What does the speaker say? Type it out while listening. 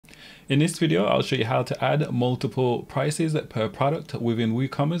In this video, I'll show you how to add multiple prices per product within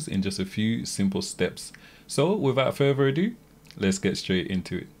WooCommerce in just a few simple steps. So without further ado, let's get straight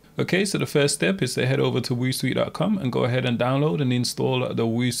into it. Okay, so the first step is to head over to WooSuite.com and go ahead and download and install the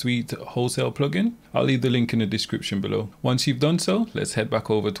WooSuite Wholesale plugin. I'll leave the link in the description below. Once you've done so, let's head back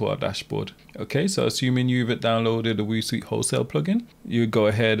over to our dashboard. Okay, so assuming you've downloaded the WooSuite Wholesale plugin, you go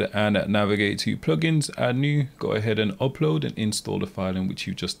ahead and navigate to plugins, add new, go ahead and upload and install the file in which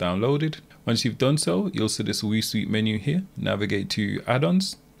you've just downloaded. Once you've done so, you'll see this WooSuite menu here. Navigate to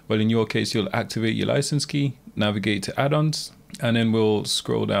add-ons. Well, in your case, you'll activate your license key, navigate to add-ons, and then we'll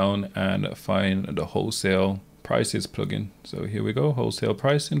scroll down and find the wholesale prices plugin. So here we go, wholesale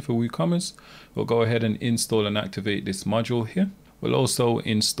pricing for WooCommerce. We'll go ahead and install and activate this module here. We'll also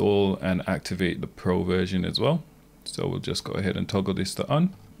install and activate the pro version as well. So we'll just go ahead and toggle this to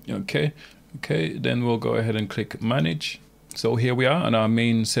on. Okay, then we'll go ahead and click manage. So here we are on our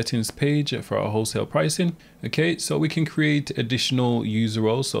main settings page for our wholesale pricing. Okay, so we can create additional user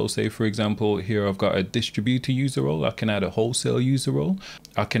roles. So say for example, here I've got a distributor user role. I can add a wholesale user role.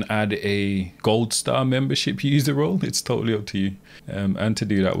 I can add a gold star membership user role. It's totally up to you. And to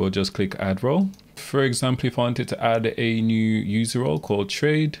do that, we'll just click add role. For example, if I wanted to add a new user role called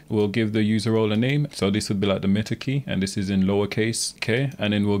trade, we'll give the user role a name. So this would be like the meta key, and this is in lowercase, okay?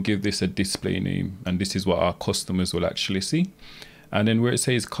 And then we'll give this a display name, and this is what our customers will actually see. And then where it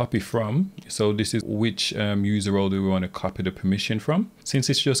says copy from, so this is which user role do we want to copy the permission from. Since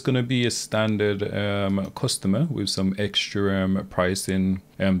it's just going to be a standard customer with some extra pricing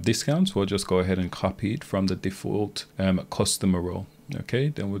discounts, we'll just go ahead and copy it from the default customer role. Okay,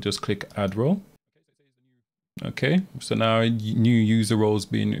 then we'll just click add role. Okay, so now a new user role is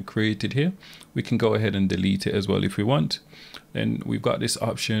being created here. We can go ahead and delete it as well if we want. Then we've got this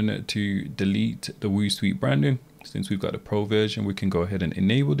option to delete the WooSuite branding. Since we've got a pro version, we can go ahead and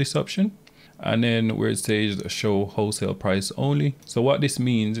enable this option. And then where it says show wholesale price only. So what this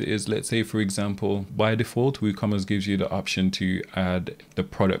means is, let's say for example, by default, WooCommerce gives you the option to add the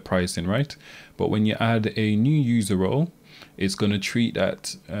product pricing, right? But when you add a new user role, it's going to treat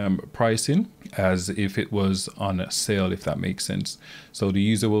that pricing as if it was on a sale, if that makes sense. So the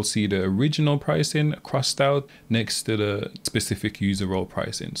user will see the original pricing crossed out next to the specific user role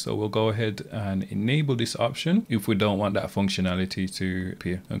pricing. So we'll go ahead and enable this option if we don't want that functionality to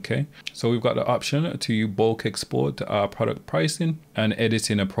appear. Okay, so we've got the option to bulk export our product pricing and edit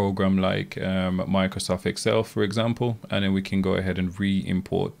in a program like Microsoft Excel, for example, and then we can go ahead and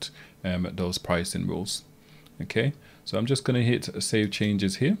re-import those pricing rules. Okay, so I'm just going to hit save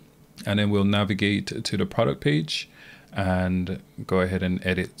changes here, and then we'll navigate to the product page and go ahead and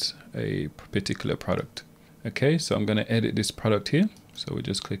edit a particular product. Okay, so I'm going to edit this product here. So we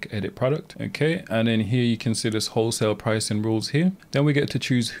just click edit product. Okay, and then here you can see this wholesale pricing rules here. Then we get to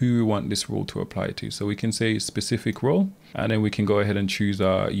choose who we want this rule to apply to. So we can say specific role, and then we can go ahead and choose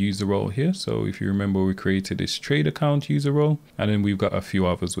our user role here. So if you remember, we created this trade account user role, and then we've got a few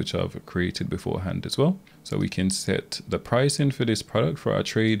others which I've created beforehand as well. So we can set the pricing for this product for our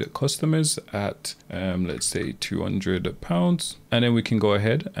trade customers at let's say £200, and then we can go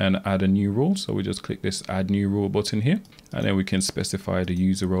ahead and add a new rule. So we just click this add new rule button here, and then we can specify the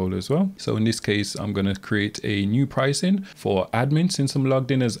user role as well. So in this case, I'm going to create a new pricing for admin. Since I'm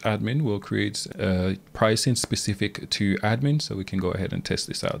logged in as admin, we'll create pricing specific to admin, so we can go ahead and test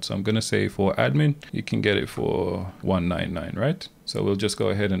this out. So I'm going to say for admin, you can get it for $199, right? So we'll just go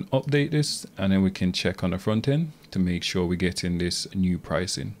ahead and update this, and then we can check on the front end to make sure we're getting this new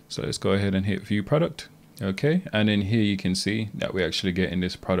pricing. So let's go ahead and hit view product. Okay, and then here you can see that we're actually getting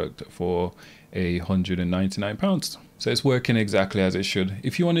this product for £199. So it's working exactly as it should.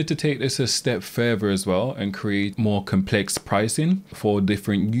 If you wanted to take this a step further as well and create more complex pricing for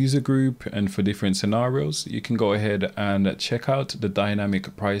different user group and for different scenarios, you can go ahead and check out the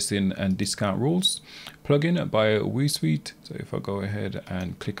dynamic pricing and discount rules plugin by WooSuite. So if I go ahead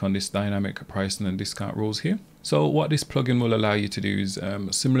and click on this dynamic pricing and discount rules here. So what this plugin will allow you to do is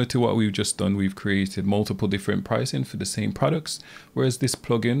similar to what we've just done. We've created multiple different pricing for the same products, whereas this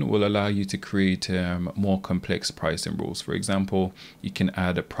plugin will allow you to create more complex pricing rules. For example, you can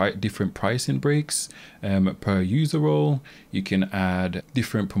add different pricing breaks per user role. You can add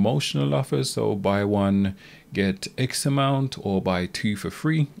different promotional offers, so buy one get X amount or buy two for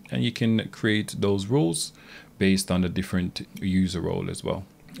free, and you can create those rules based on the different user role as well.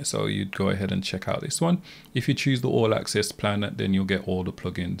 So you'd go ahead and check out this one. If you choose the all access plan, then you'll get all the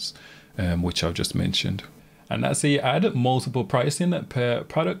plugins which I've just mentioned. And that's how you add multiple pricing per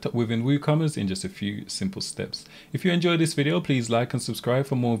product within WooCommerce in just a few simple steps. If you enjoyed this video, please like and subscribe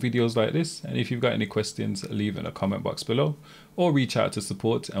for more videos like this. And if you've got any questions, leave in the comment box below or reach out to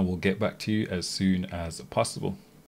support and we'll get back to you as soon as possible.